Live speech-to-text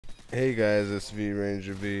Hey guys, it's V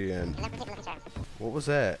Ranger V, and what was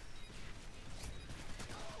that?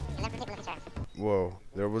 Whoa,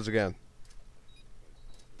 there it was again.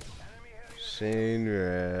 Shane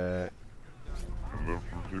Rat.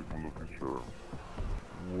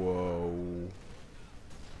 Whoa.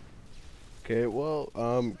 Okay, well,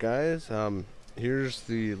 guys, here's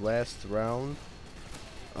the last round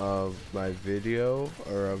of my video,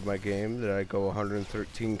 or of my game, that I go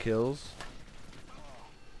 113 kills.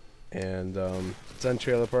 And, it's on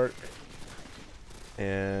Trailer Park.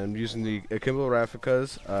 And using the Akimbo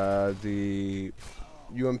Rafikas, the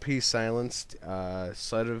UMP silenced,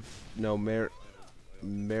 Sleight of, no,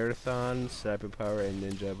 Marathon, Sapper Power, and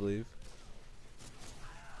Ninja, I believe.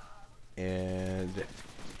 And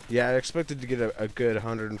yeah, I expected to get a good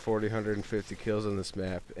 140, 150 kills on this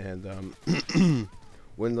map, and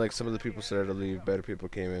when like some of the people started to leave, better people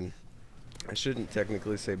came in. I shouldn't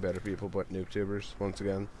technically say better people, but noobtubers once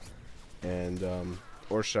again, and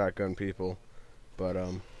or shotgun people, but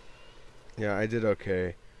yeah, I did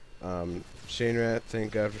okay. Shane Rat,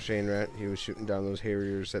 thank God for Shane Rat. He was shooting down those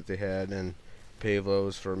Harriers that they had and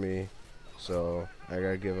Pavlos for me, so I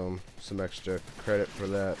gotta give him some extra credit for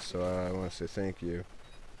that. So I want to say thank you.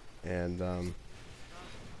 And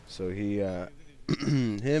so he,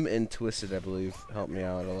 him and Twisted, I believe, helped me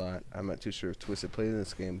out a lot. I'm not too sure if Twisted played in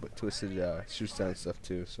this game, but Twisted shoots down stuff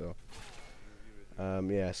too. So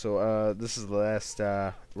yeah. So this is the last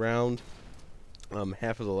round.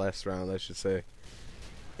 Half of the last round, I should say.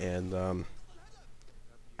 And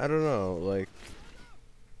I don't know, like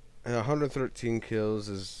 113 kills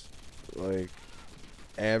is like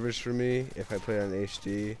average for me if I play on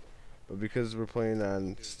HD, but because we're playing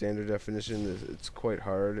on standard definition, it's quite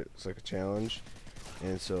hard. It's like a challenge.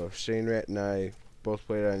 And so if Shane Rat and I both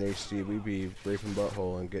played on HD, we'd be raping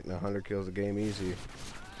butthole and getting 100 kills a game easy.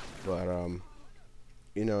 But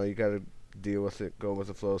you know, you gotta deal with it, go with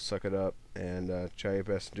the flow, suck it up, and try your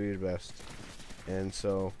best and do your best. And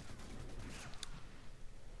so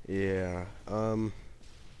yeah, I've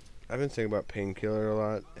been thinking about Painkiller a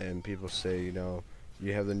lot, and people say, you know,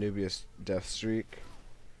 you have the Nubius death streak.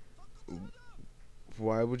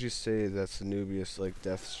 Why would you say that's the Nubius like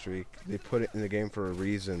death streak? They put it in the game for a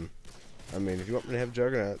reason. I mean, if you want me to have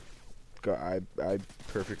Juggernaut, I'm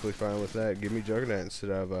perfectly fine with that. Give me Juggernaut instead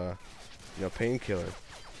of you know, Painkiller.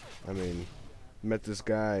 I mean, met this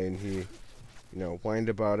guy and he, you know, whined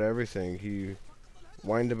about everything. He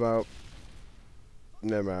whined about.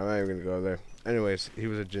 Never mind, I'm not even gonna go there. Anyways, he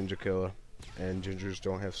was a ginger killer, and gingers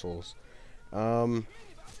don't have souls.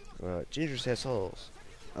 Gingers have souls.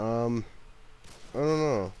 I don't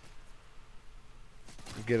know.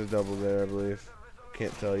 Get a double there, I believe.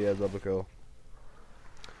 Can't tell. Yeah, double kill.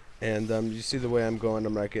 And you see the way I'm going.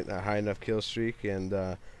 I'm not getting a high enough kill streak, and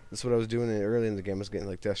that's what I was doing early in the game. I was getting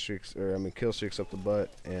like death streaks, or I mean kill streaks up the butt,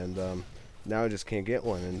 and now I just can't get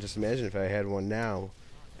one. And just imagine if I had one now,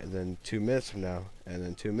 and then 2 minutes from now, and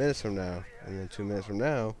then 2 minutes from now, and then 2 minutes from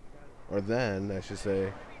now, or then I should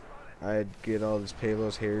say, I'd get all these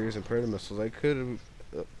Pavlos, Harriers, and Predator missiles. I could have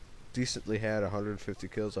decently had 150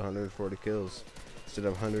 kills, 140 kills, instead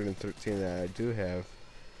of 113 that I do have.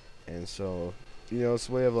 And so, you know, it's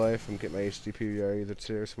the way of life. I'm getting my HD PVR either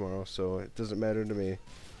today or tomorrow, so it doesn't matter to me.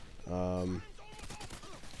 So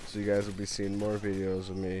you guys will be seeing more videos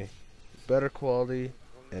of me, better quality,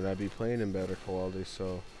 and I'd be playing in better quality,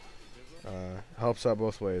 so helps out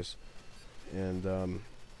both ways. And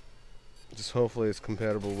just hopefully it's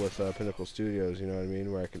compatible with Pinnacle Studios, you know what I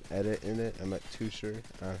mean, where I can edit in it. I'm not too sure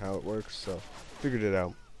on how it works, so figured it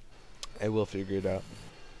out. I will figure it out.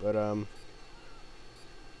 But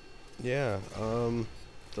yeah, don't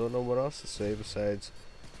know what else to say besides,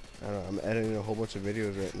 I don't know, I'm editing a whole bunch of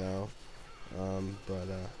videos right now. But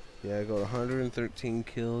yeah, I got 113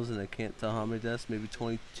 kills, and I can't tell how many deaths, maybe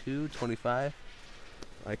 22, 25.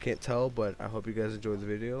 I can't tell, but I hope you guys enjoyed the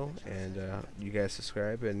video, and you guys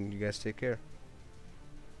subscribe, and you guys take care.